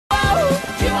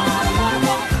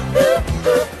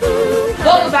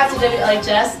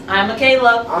WLHS. I'm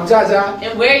Michaela. I'm Jaja.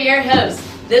 And we're your hosts.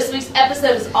 This week's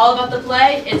episode is all about the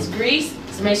play. It's Grease,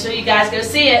 so make sure you guys go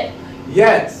see it.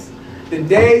 Yes. The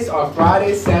days are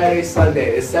Friday, Saturday,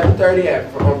 Sunday. It's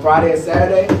 7:30 on Friday and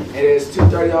Saturday, and it's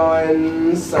 2:30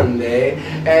 on Sunday.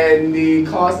 And the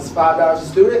cost is $5 for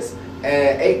students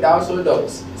and $8 for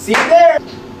adults. See you there!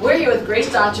 We're here with Grace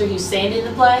Doctor, who's Sandy in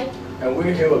the play. And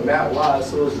we're here with Matt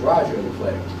Wise, so is Roger in the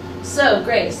play. So,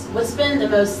 Grace, what's been the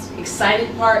most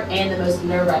exciting part and the most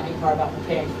nerve-wracking part about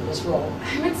preparing for this role?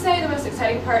 I would say the most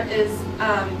exciting part is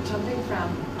jumping from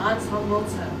ensemble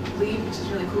to lead, which is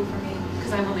really cool for me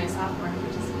because I'm only a sophomore,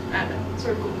 which is, I don't know,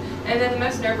 sort of cool. And then the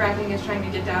most nerve-wracking is trying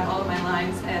to get down all of my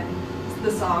lines and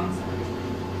the songs and everything.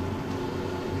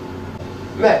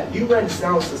 Matt, you ran the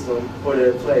sound system for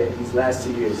the play these last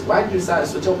 2 years. Why did you decide to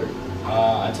switch over?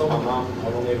 I told my mom I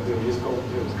wanted to do a musical.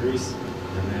 It was Grease.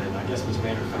 And then I guess Miss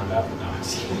Maynard found out, but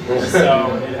no,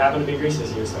 so it happened to be Grease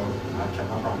this year, so I kept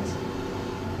my promise.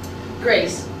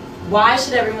 Grace, why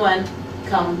should everyone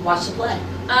come watch the play?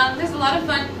 There's a lot of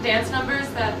fun dance numbers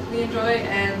that we enjoy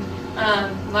and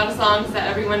a lot of songs that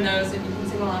everyone knows and you can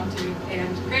sing along to,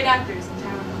 and great actors and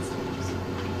talent on stage.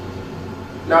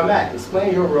 Now, Matt,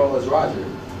 explain your role as Roger.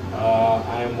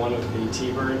 I am one of the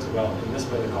T-Birds. Well, in this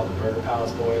play they're called the Burger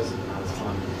Palace Boys, and that was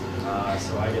fun.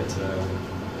 So I get to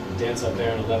dance up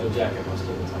there in a leather jacket most of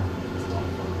the time. It's a lot of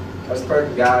fun. That's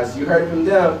perfect, guys. You heard from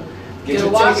them. Get Go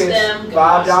your watch tickets. them. Go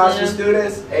 $5 watch for them.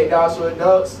 students, $8 for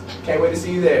adults. Can't wait to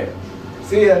see you there.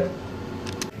 See ya.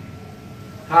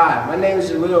 Hi, my name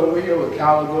is Jalil, and we're here with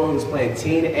Kyle Gore, who's playing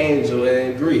Teen Angel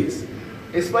in Grease.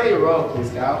 Explain your role, please,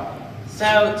 Kyle.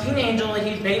 So, Teen Angel,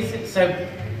 he's basic. So,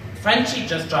 Frenchie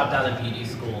just dropped out of beauty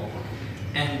school.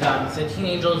 And so Teen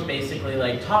Angel is basically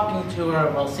like talking to her,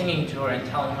 well, singing to her and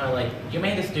telling her like, you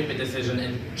made a stupid decision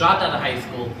and dropped out of high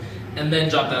school and then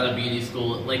dropped out of beauty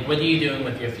school. Like, what are you doing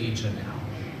with your future now?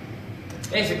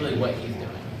 Basically what he's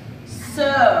doing.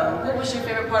 So, what was your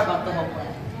favorite part about the whole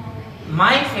play?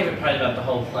 My favorite part about the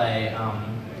whole play,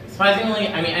 surprisingly,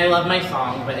 I mean, I love my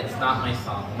song, but it's not my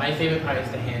song. My favorite part is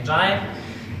the hand jive.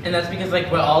 And that's because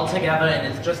like we're all together and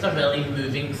it's just a really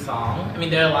moving song. I mean,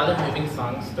 there are a lot of moving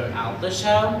songs throughout the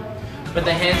show, but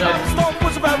the hand jive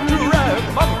was about to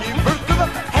arrive. Mama gave birth to the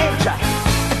hand jive.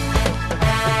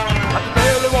 I could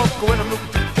barely walk when I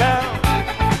moved to the cow.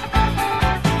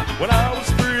 When I was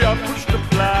 3, I pushed a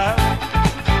fly.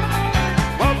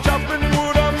 While chopping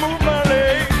wood, I moved my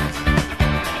legs.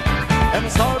 And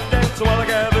it's hard to dance while I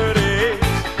gathered eggs.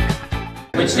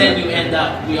 which then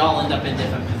we all end up in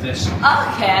different positions.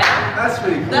 Okay. That's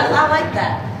pretty cool. I like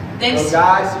that. Thanks. So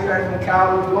guys, you heard from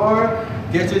Kyle Gore.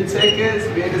 Get your tickets.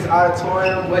 Be in this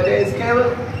auditorium. What day is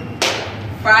Caleb?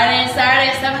 Friday and Saturday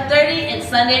at 7:30 and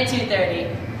Sunday at 2:30.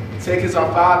 Tickets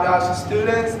are $5 for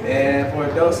students, and for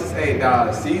adults it's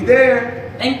 $8. See you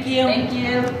there. Thank you. Thank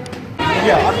you.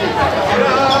 Yeah, I think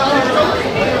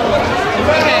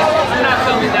Okay, I'm not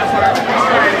filming that part.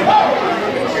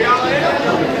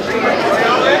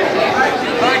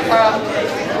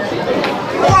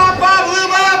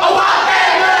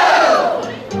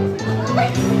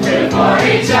 For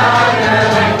each other,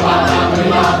 like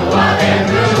walk and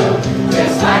blue,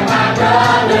 just like my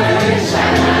brothers,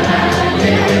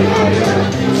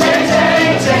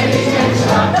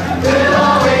 we'll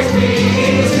always be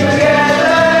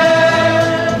together.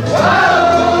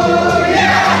 Whoa,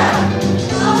 yeah!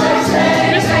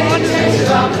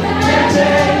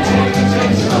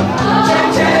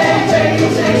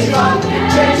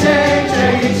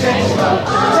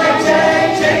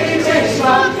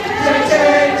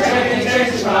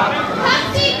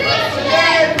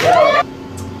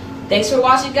 Thanks for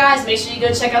watching, guys. Make sure you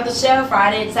go check out the show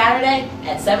Friday and Saturday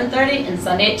at 7:30 and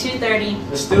Sunday at 2:30.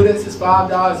 For students it's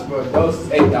 $5, for adults it's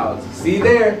 $8. See you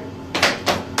there.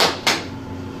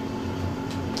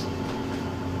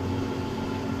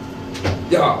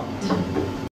 Y'all.